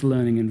complex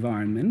learning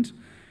environment,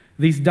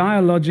 these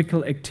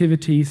dialogical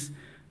activities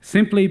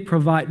simply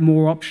provide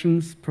more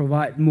options,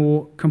 provide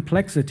more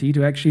complexity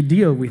to actually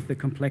deal with the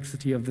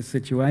complexity of the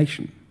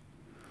situation.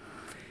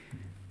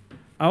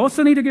 I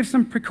also need to give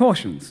some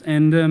precautions,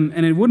 and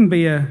it wouldn't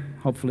be a,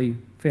 hopefully,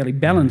 fairly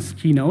balanced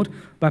keynote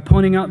by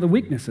pointing out the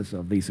weaknesses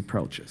of these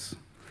approaches.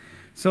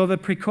 So the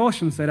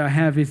precautions that I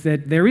have is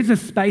that there is a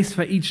space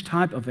for each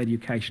type of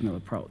educational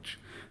approach.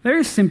 There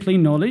is simply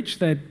knowledge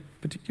that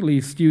particularly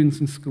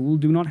students in school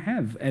do not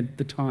have at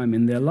the time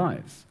in their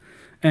lives.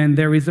 And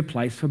there is a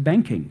place for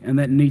banking, and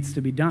that needs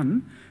to be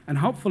done. And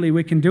hopefully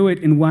we can do it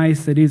in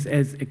ways that is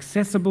as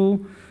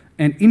accessible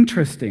and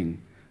interesting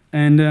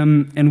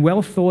and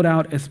well thought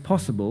out as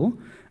possible,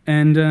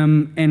 and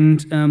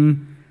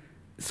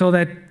so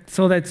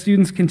that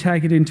students can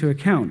take it into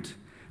account.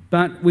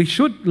 But we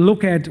should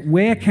look at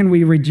where can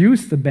we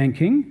reduce the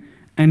banking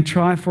and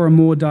try for a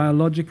more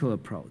dialogical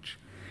approach.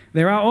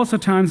 There are also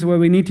times where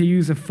we need to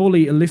use a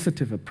fully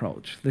elicitive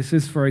approach. This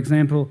is, for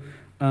example,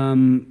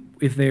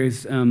 if there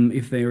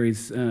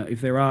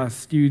are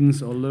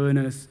students or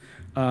learners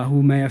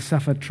who may have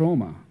suffered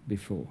trauma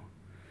before,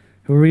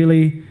 who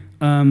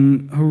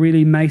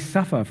really may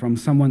suffer from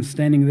someone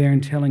standing there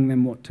and telling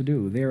them what to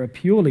do. There, a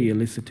purely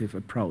elicitive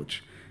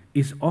approach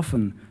is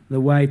often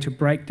the way to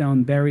break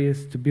down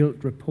barriers, to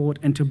build rapport,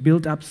 and to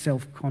build up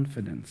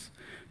self-confidence.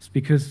 It's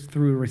because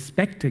through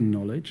respecting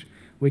knowledge,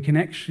 we can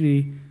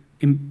actually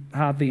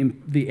impart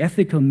the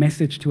ethical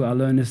message to our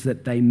learners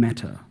that they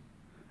matter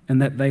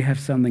and that they have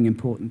something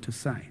important to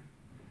say.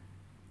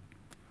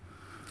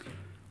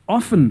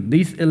 Often,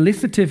 these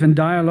elicitive and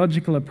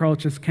dialogical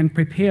approaches can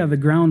prepare the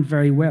ground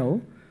very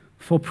well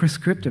for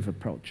prescriptive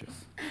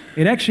approaches.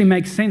 It actually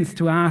makes sense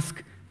to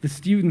ask the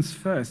students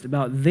first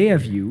about their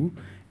view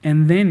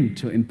and then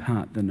to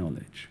impart the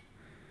knowledge.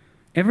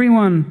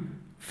 Everyone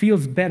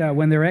feels better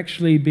when they're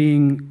actually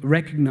being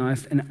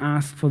recognized and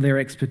asked for their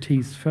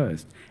expertise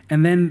first.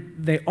 And then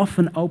they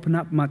often open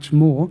up much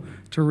more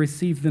to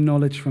receive the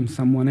knowledge from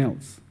someone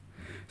else.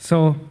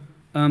 So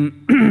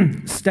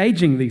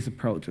staging these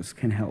approaches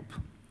can help.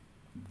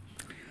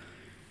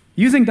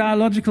 Using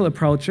dialogical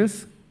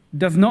approaches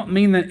does not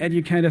mean that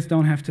educators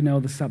don't have to know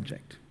the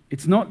subject.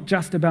 It's not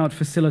just about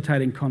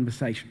facilitating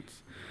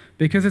conversations,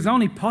 because it's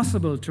only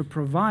possible to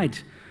provide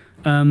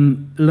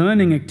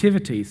learning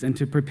activities and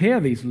to prepare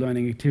these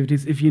learning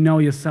activities if you know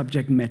your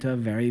subject matter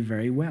very,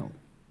 very well.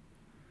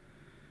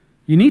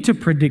 You need to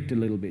predict a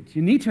little bit.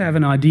 You need to have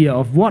an idea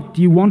of what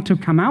you want to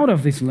come out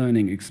of this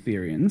learning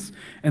experience,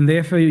 and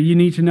therefore you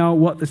need to know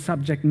what the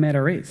subject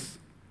matter is.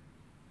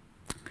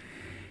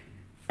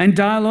 And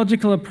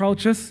dialogical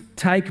approaches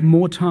take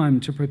more time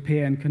to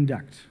prepare and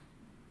conduct.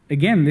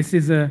 Again, this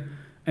is an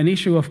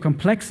issue of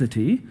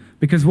complexity,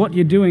 because what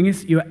you're doing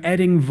is you're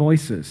adding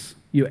voices,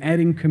 you're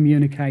adding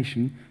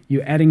communication,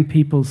 you're adding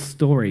people's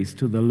stories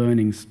to the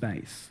learning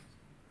space.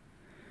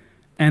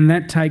 And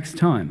that takes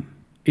time.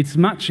 It's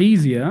much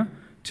easier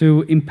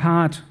to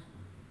impart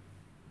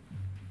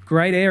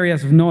great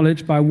areas of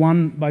knowledge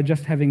by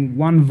just having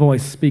one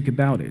voice speak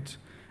about it,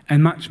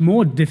 and much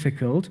more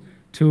difficult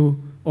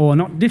to, or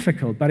not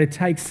difficult, but it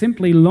takes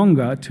simply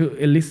longer to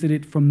elicit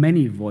it from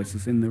many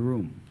voices in the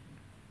room.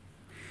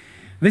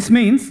 This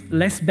means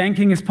less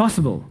banking is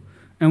possible,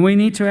 and we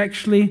need to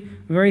actually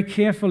very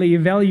carefully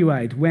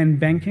evaluate when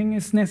banking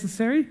is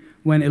necessary,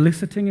 when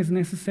eliciting is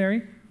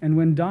necessary, and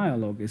when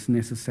dialogue is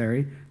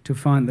necessary to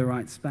find the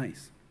right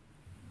space.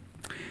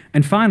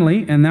 And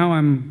finally, and now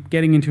I'm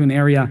getting into an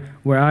area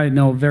where I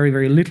know very,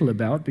 very little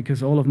about,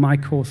 because all of my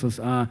courses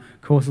are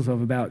courses of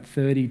about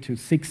 30 to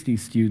 60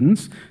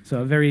 students,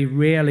 so I very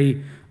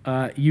rarely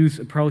use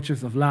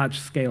approaches of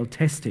large-scale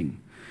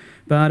testing.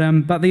 But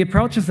the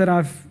approaches that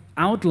I've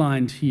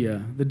outlined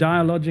here, the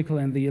dialogical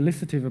and the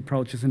elicitive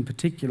approaches in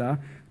particular,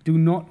 do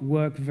not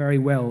work very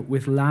well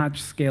with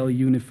large-scale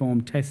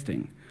uniform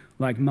testing,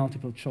 like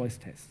multiple choice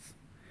tests.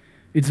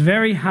 It's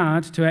very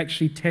hard to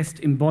actually test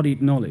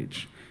embodied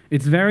knowledge.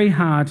 It's very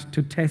hard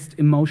to test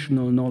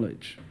emotional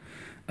knowledge,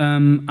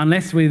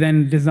 unless we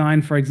then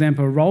design, for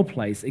example, role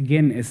plays,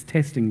 again, as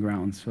testing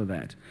grounds for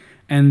that.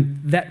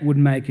 And that would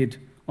make it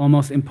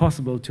almost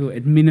impossible to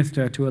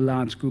administer to a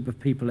large group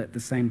of people at the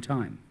same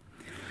time.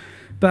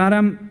 But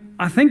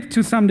I think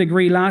to some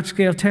degree,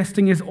 large-scale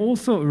testing is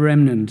also a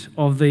remnant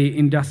of the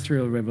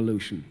Industrial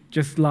Revolution,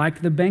 just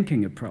like the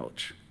banking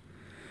approach.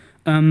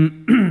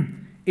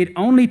 It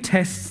only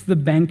tests the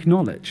bank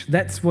knowledge.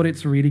 That's what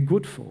it's really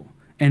good for,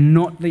 and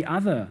not the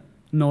other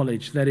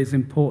knowledge that is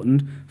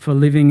important for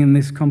living in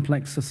this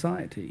complex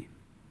society.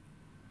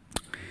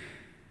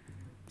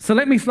 So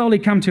let me slowly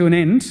come to an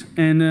end,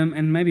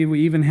 and maybe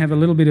we even have a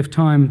little bit of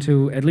time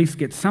to at least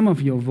get some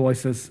of your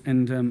voices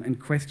and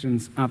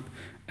questions up,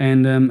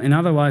 and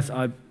otherwise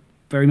I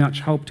very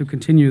much hope to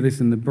continue this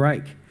in the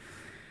break.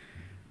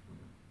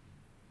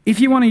 If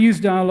you want to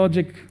use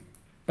dialogic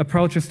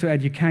approaches to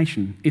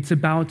education, it's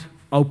about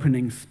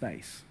opening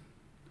space.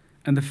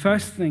 And the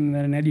first thing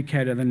that an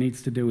educator then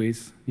needs to do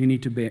is you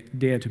need to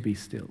dare to be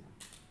still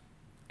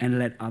and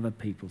let other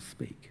people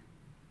speak.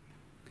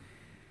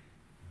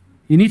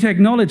 You need to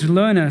acknowledge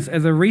learners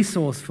as a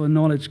resource for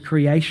knowledge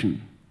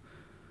creation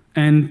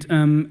and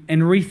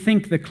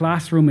rethink the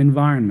classroom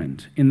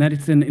environment, in that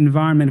it's an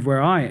environment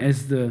where I,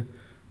 as the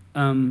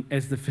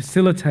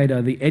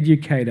facilitator, the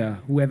educator,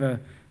 whoever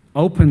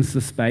opens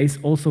the space,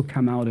 also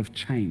come out of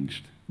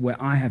changed,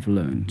 where I have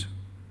learned.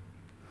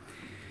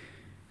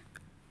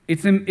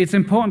 It's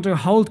important to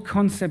hold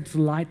concepts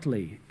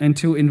lightly and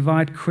to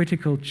invite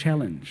critical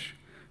challenge.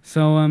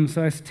 So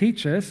as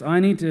teachers,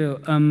 I need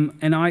to,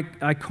 and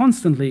I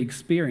constantly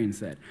experience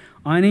that,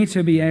 I need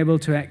to be able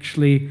to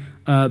actually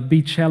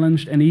be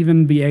challenged and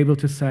even be able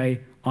to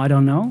say, I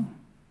don't know,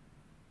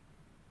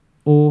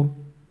 or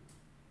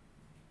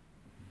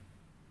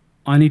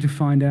I need to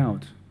find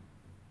out.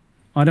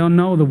 I don't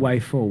know the way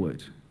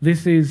forward.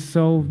 This is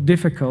so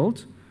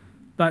difficult,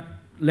 but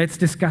let's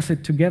discuss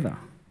it together.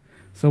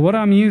 So what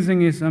I'm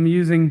using is I'm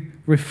using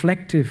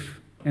reflective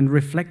and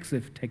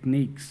reflexive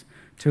techniques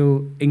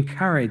to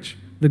encourage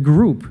the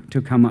group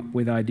to come up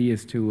with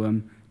ideas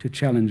to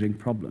challenging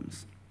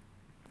problems.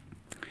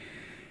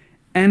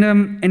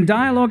 And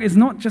dialogue is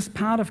not just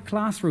part of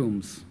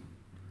classrooms.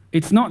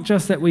 It's not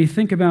just that we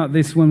think about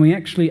this when we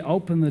actually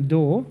open the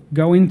door,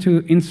 go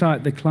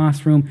inside the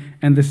classroom,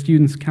 and the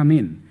students come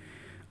in.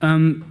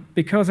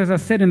 Because, as I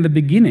said in the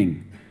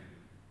beginning,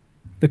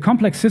 the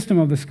complex system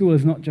of the school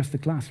is not just the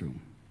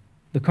classroom.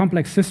 The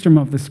complex system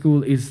of the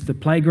school is the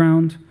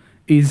playground,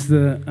 is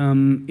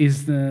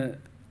the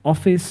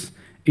office,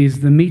 is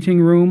the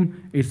meeting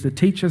room, is the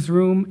teacher's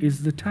room,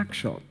 is the tuck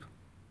shop.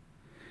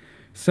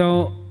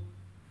 So,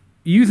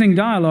 using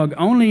dialogue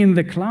only in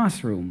the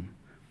classroom,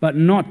 but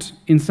not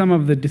in some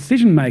of the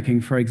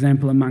decision-making, for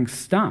example,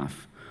 amongst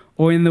staff,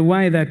 or in the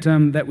way that,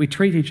 that we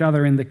treat each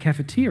other in the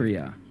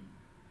cafeteria,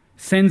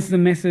 sends the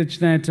message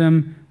that,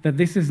 that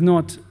this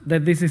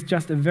is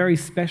just a very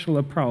special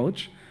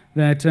approach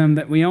that,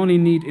 that we only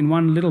need in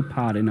one little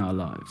part in our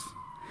lives.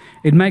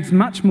 It makes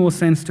much more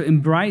sense to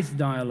embrace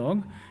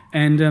dialogue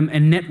and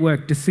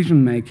network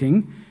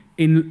decision-making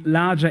in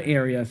larger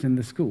areas in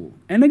the school.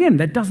 And again,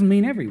 that doesn't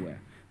mean everywhere.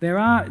 There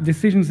are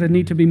decisions that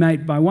need to be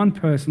made by one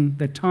person.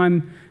 They're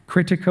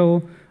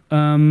time-critical.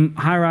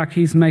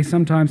 Hierarchies may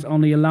sometimes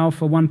only allow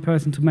for one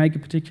person to make a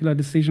particular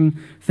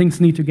decision. Things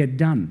need to get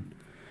done.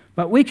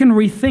 But we can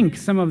rethink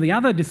some of the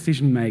other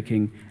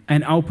decision-making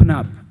and open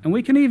up. And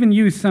we can even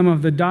use some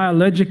of the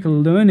dialogical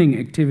learning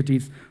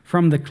activities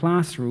from the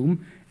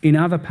classroom in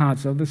other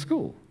parts of the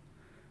school.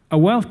 A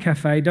wealth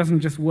cafe doesn't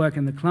just work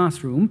in the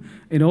classroom,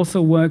 it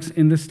also works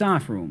in the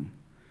staff room,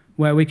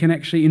 where we can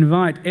actually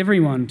invite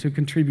everyone to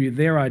contribute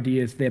their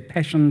ideas, their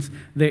passions,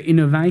 their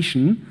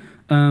innovation,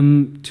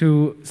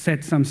 to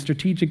set some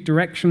strategic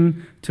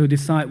direction, to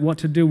decide what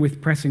to do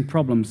with pressing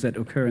problems that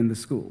occur in the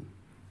school.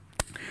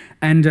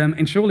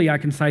 And surely I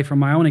can say from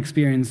my own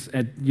experience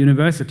at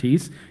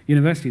universities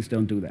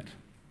don't do that.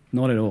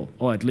 Not at all,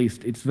 or at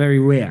least it's very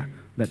rare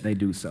that they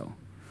do so.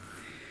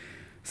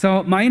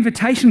 So my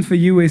invitation for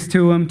you is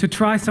to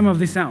try some of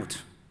this out.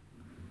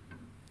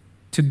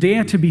 To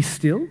dare to be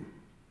still,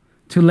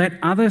 to let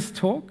others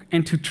talk,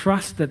 and to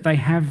trust that they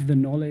have the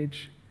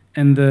knowledge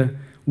and the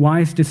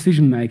wise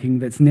decision-making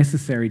that's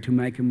necessary to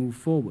make a move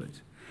forward.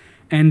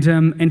 And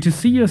to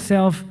see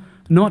yourself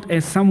not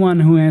as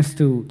someone who has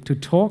to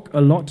talk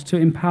a lot to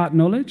impart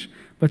knowledge,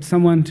 but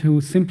someone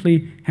who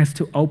simply has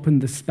to open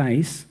the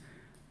space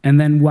and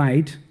then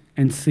wait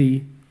and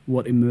see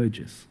what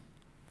emerges.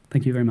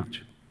 Thank you very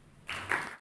much.